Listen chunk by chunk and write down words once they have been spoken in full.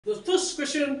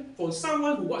question from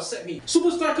someone who WhatsApp me.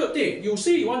 Superstar Day, you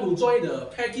say you want to join the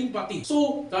pegging party.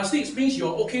 So does this mean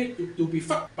you're okay to be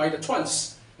fucked by the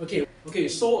trans? Okay,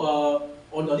 so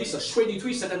on this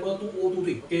 23 September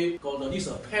 2023, okay, got this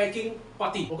pegging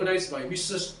party organized by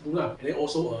Mistress L and then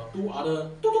also two other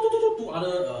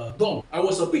dom. I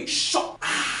was a bit shocked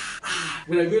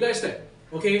when I realized that,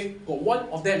 okay, got one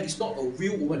of them is not a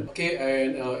real woman, okay,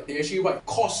 and they actually write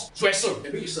Kross dresser.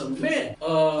 That means it's a man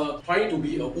trying to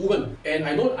be a woman, and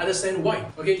I don't understand why.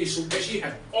 Okay, they should actually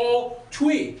have all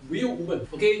three real women.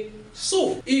 Okay,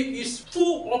 so if it's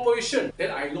full operation,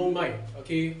 then I don't mind.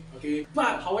 Okay.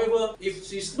 But however, if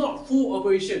she's not full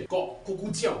operation, got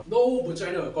kukujiao, no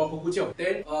vagina, got kukujiao,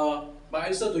 then my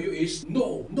answer to you is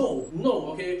no.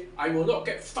 Okay, I will not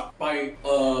get fucked by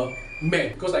a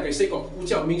man, because like I said, got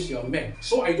kukujiao means you're a man.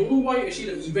 So I don't know why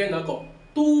actually the event got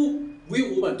two real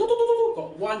women.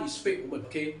 Got one is fake woman.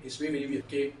 Okay, it's very weird.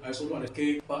 Okay, I also don't understand.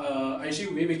 Okay, but I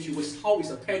actually very curious how is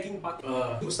a pegging party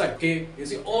looks like. Okay,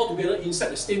 is it all together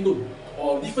inside the same nude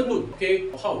or different nude?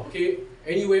 Okay, or how? Okay.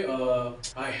 Anyway,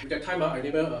 at that time I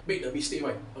never made the mistake,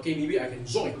 right? Okay, maybe I can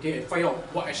join, okay, and find out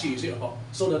what actually is it about.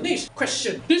 So the next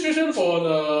question. This question for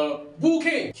the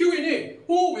Bouquet Q&A.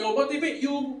 Who will motivate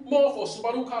you more for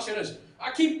Subaru car challenge?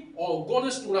 Akim or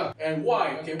Goddess Luna, and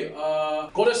why? Okay,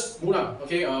 Goddess Luna,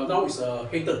 okay, now is a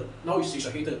hater. Now she's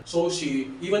a hater. So she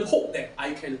even hope that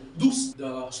I can lose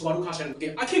the Subaru car challenge.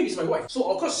 Okay, Akim is my wife. So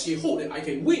of course she hope that I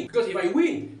can win. Because if I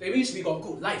win, that means we got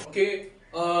good life. Okay.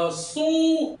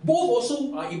 So both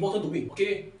also are important to me.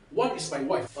 Okay, one is my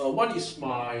wife, one is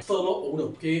my former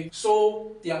owner. Okay,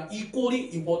 so they are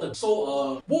equally important.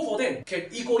 So both of them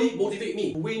can equally motivate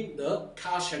me to win the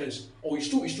car challenge. Oh, it's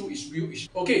true, it's real.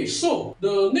 Okay, so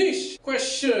the next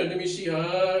question, let me see.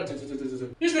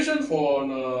 This question for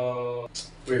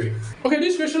wait. Okay,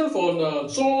 this question for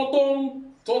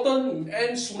Jordan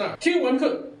and Suna. K1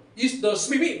 is the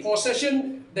spirit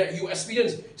possession that you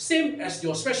experience same as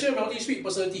your special multi-spirit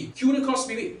personality, Kross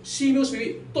spirit, female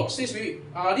spirit, top state spirit?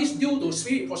 Are these due to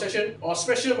spirit possession or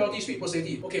special multi-spirit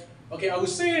personality? Okay, I would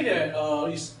say that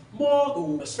it's more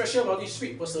to a special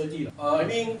multi-spirit personality. I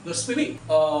mean, the spirit,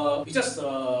 it's just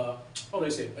how do I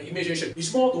say, imagination.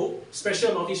 It's more to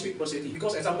special multi-spirit personality.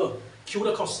 Because example,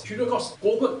 Kross,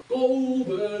 Goldberg,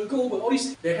 all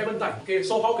these, they haven't died. Okay,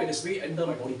 so how can the spirit enter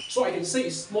my body? So I can say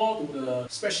it's more to the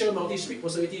special multi-spirit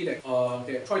personality that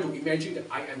they try to imagine that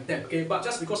I am them. Okay, but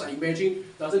just because I imagine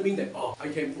doesn't mean that I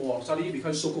can suddenly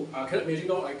become so good. I cannot imagine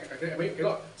now. I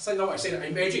cannot say now. I say that I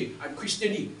imagine I'm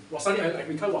Christianly. Suddenly I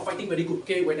become fighting very good.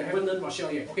 Okay, when I haven't learned martial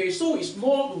art yet. Okay, so it's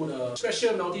more to the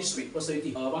special multi-spirit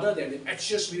personality rather than the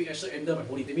actual spirit actually enter my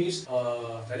body. That means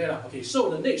like that lah. Okay, so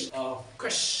the next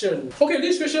question. Okay,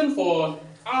 this question for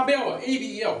Abel,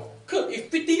 ABEL. If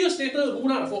 50 years later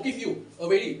Luna forgive you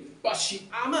already, but she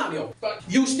ama liao, but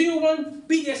you still want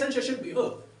BDSM session with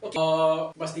her. Okay,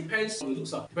 but depends on the looks.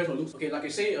 Depends on looks. Okay, like I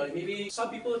say, maybe some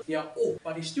people they are old,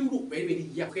 but they still look very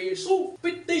young. Okay, so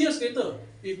 50 years later,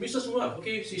 if Mistress L,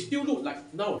 okay, she still look like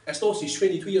now as though she's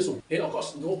 23 years old, then of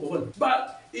course no problem.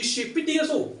 But if she 50 years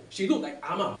old, she look like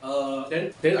ama,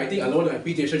 then I think I don't want to have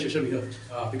BDSM session with her,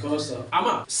 because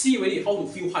ama see already how to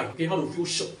feel high, okay, how to feel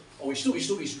shook. Oh, it's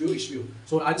real.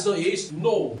 So the answer is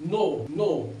no.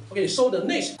 Okay, so the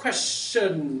next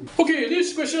question. Okay,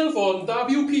 this question from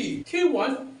WP.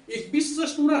 K1, if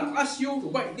Mistress Luna asks you to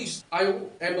write this, I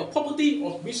am a property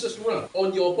of Mistress Luna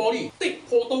on your body, take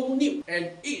photo nude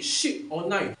and eat shit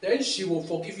online, then she will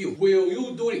forgive you. Will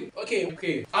you do it?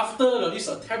 Okay. After this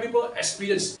terrible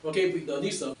experience, okay, with the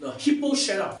hippo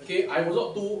shadow, okay, I will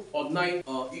not do online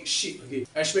eat shit. Okay,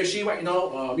 especially right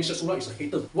now, Mistress Luna is a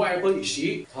hater. What happened is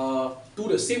she do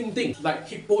the same thing like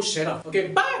hippo shadow.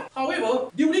 Okay, but however,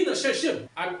 during the session,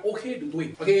 I'm okay to do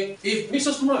it. Okay, if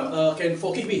Mistress Luna can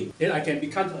forgive me, then I can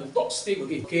become a dog state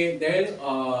again. Okay, then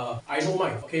I don't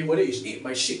mind. Okay, whether it's eat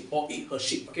my shit or eat her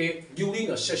shit. Okay, during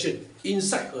a session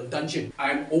inside her dungeon,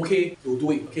 I'm okay to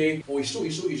do it. Okay, oh, it's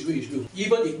real.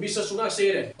 Even if Mistress Luna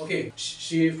say that, okay,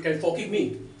 she can forgive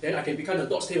me, then I can become a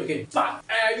dog state again. But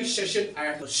every session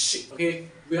I have her shit. Okay,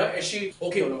 we are actually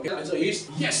okay or not? Okay, the answer is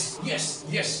yes.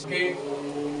 Okay,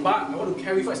 but I want to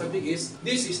clarify something is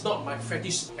this is not my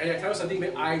fetish, and I tell you something,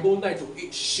 man, I don't like to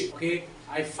eat shit. Okay,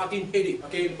 I fucking hate it.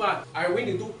 Okay, but I'm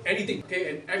willing to do anything, okay,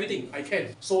 and everything I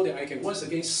can, so that I can once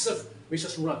again serve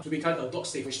Mistress Luna to become a dog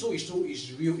slave. It's true, it's true,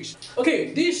 it's real. It's...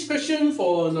 Okay, this question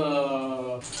for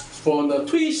the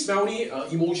twist Shemale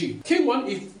emoji. King1,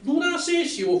 if Luna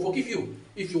says she will forgive you,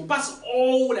 if you pass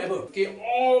all level, okay,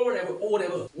 all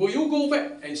level, will you go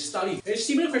back and study? A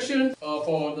similar question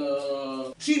for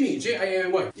the Jimmy,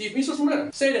 J-I-M-Y. If Mrs.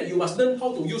 Luna say that you must learn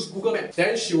how to use Google Maps,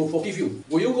 then she will forgive you.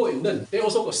 Will you go and learn? They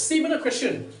also got similar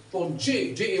question from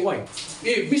J-A-Y.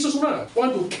 If Mrs. Luna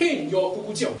want to cane your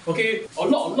kukujiao, okay, a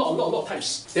lot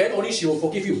times, then only she will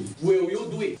forgive you. Will you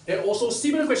do it? Then also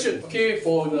similar question, okay,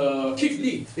 for the Keith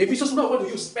Lee. If Mrs. Luna want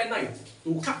to use pen knife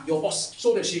to cut your boss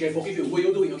so that she can forgive you, will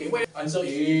you do it? Okay, well, answer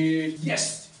is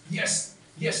yes.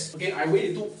 Okay, I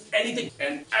will do anything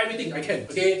and everything I can,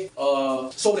 okay,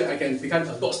 so that I can become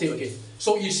a dog slave again.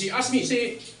 So if she asks me,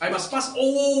 say, I must pass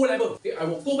O level, okay, I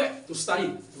will go back to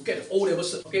study to get the O level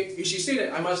cert, okay. If she say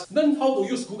that I must learn how to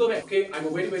use Google Maps, okay, I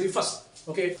will very fast,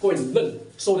 okay, go and learn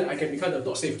so that I can become a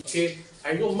dog slave, okay.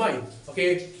 I don't mind,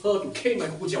 okay, her to cane my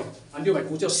kukujiao until my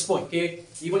kukujiao spoil, okay.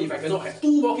 Even if I cannot have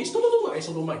 2 more kids, I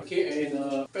also don't mind, okay.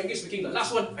 And frankly speaking, the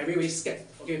last one, I'm very scared,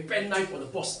 okay. Pen knife for the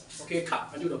boss, okay, cut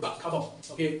until the butt come out,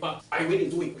 okay. But I really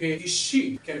do it, okay. If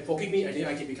she can forgive me and then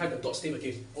I can become the dog slave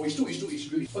again. Oh, it's true.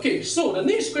 Okay, so the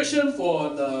next question for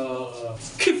the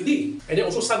Keith Lee, and then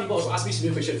also some people also ask me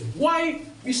similar question. Why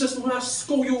Mrs. Luna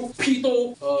scold you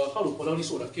pedo? How to pronounce this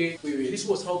word? Okay, wait, this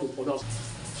word how to pronounce?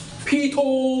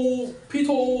 Pedo,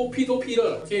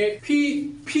 okay,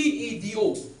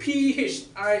 P-E-D-O,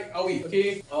 P-H-I-L-E,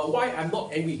 okay, why I'm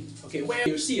not angry, okay, where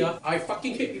you see, I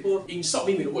fucking hate people insult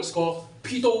me with the words called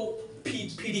pedo,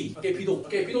 PD, okay, pedo,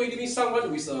 okay, pedo it means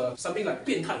someone with something like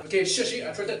变态, okay, sexually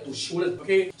attracted to children,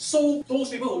 okay, so those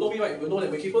people who know me right will know that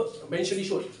when people mention this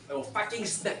word, I will fucking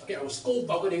snap, okay, I will scold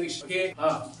vulgar language, okay,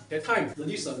 that time,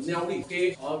 this Nelly,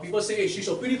 okay, people say, hey, she's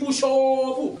a beautiful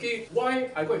shop, okay,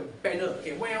 why I go and ban her,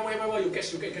 okay, where you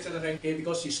catch that, okay,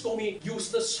 because she scold me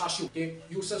useless chashu, okay,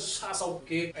 useless chasau,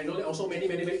 okay, and also many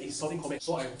insulting comments,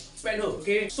 so I ban her,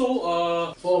 okay,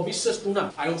 so for Mrs.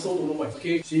 Luna, I also don't know why,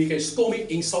 okay, she can scold me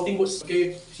insulting words.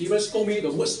 Okay, she even scold me the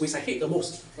words which I hate the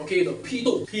most. Okay, the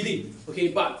pedo, PD. Okay,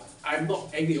 but I'm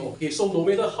not angry at all. Okay, so no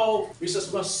matter how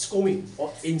Mrs. Luna scold me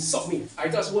or insult me, I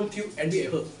just won't feel angry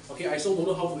at her. Okay, I still don't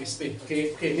know how to explain.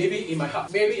 Okay, maybe in my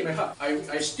heart,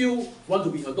 I still want to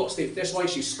be her dog slave. That's why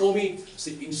she scold me,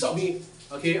 she insult me.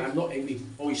 Okay, I'm not angry.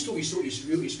 Oh, it's true, it's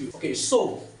real. Okay,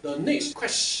 so the next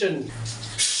question.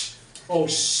 Oh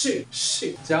shit.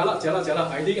 Jialat.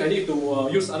 I think I need to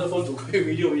use other phone to create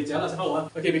video. Jialat how?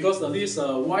 Okay, because this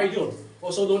video,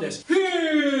 also known as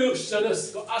huge,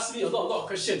 got asked me a lot of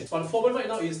questions. But the problem right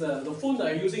now is the phone that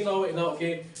I'm using now right now.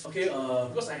 Okay,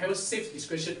 because I haven't saved this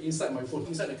question inside my phone,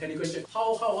 inside the Telegram.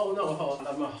 How?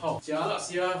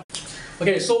 Jialat.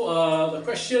 Okay, so the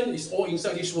question is all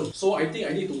inside this phone. So I think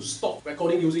I need to stop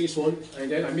recording using this phone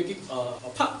and then I make it a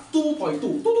part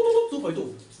 2.2.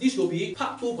 This will be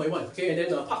part 2.1. Okay, and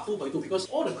then part 2.2 because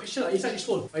all the questions are inside this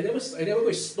phone. I never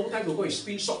go no time to go and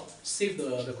screenshot save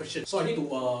the question. So I need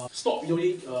to stop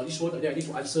videoing this phone and then I need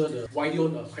to answer the video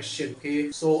question.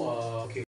 Okay, so okay.